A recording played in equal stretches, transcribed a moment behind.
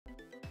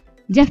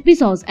Jeff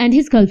Bezos and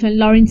his girlfriend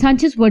Lauren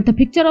Sanchez were the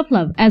picture of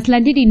love as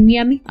landed in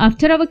Miami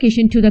after a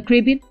vacation to the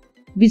Caribbean.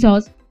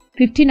 Bezos,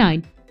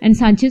 59, and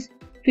Sanchez,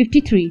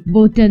 53,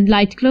 both donned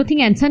light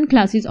clothing and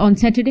sunglasses on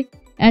Saturday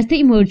as they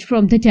emerged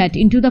from the jet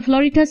into the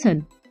Florida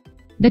sun.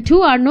 The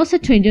two are no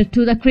strangers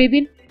to the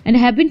Caribbean and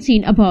have been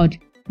seen aboard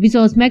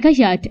Bezos' mega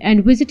yacht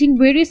and visiting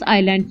various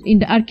islands in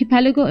the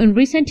archipelago in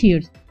recent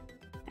years.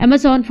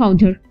 Amazon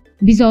founder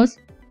Bezos,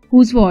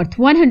 whose worth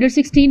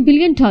 $116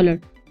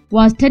 billion,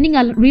 was turning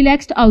a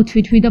relaxed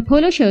outfit with a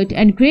polo shirt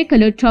and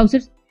grey-colored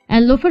trousers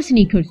and loafer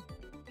sneakers.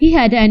 He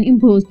had an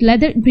embossed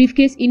leather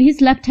briefcase in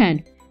his left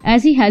hand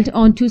as he held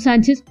on to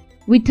Sanchez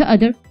with the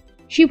other.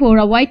 She wore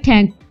a white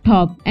tank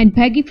top and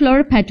baggy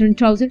floral pattern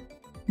trousers.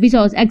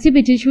 Bezos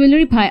exhibited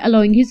jewelry by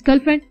allowing his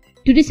girlfriend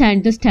to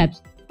descend the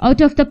steps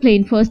out of the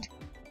plane first.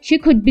 She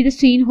could be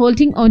seen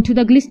holding onto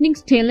the glistening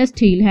stainless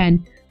steel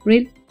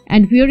handrail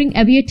and wearing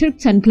aviator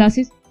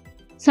sunglasses.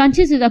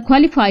 Sanchez is a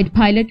qualified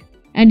pilot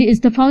and is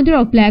the founder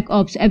of Black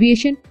Ops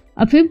Aviation,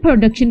 a film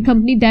production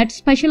company that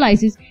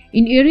specializes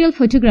in aerial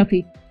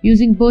photography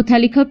using both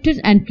helicopters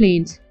and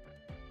planes.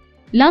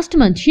 Last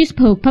month, she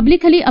spoke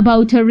publicly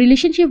about her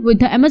relationship with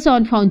the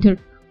Amazon founder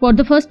for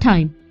the first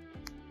time.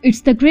 "It's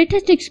the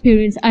greatest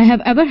experience I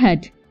have ever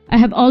had. I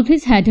have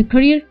always had a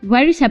career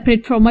very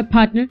separate from my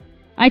partner.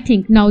 I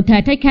think now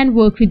that I can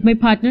work with my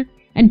partner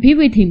and be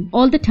with him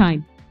all the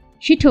time,"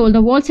 she told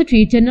the Wall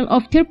Street Journal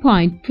of their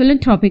point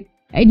philanthropic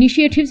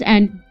initiatives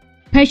and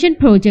passion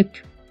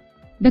project.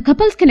 The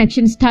couple's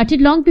connection started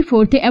long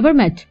before they ever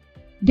met.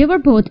 They were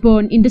both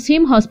born in the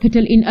same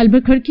hospital in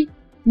Albuquerque,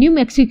 New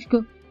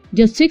Mexico,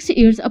 just 6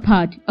 years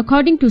apart,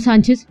 according to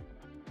Sanchez.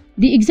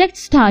 The exact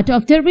start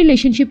of their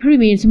relationship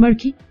remains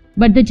murky,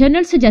 but the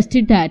journal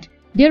suggested that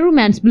their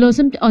romance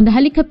blossomed on the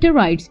helicopter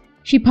rides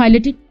she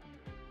piloted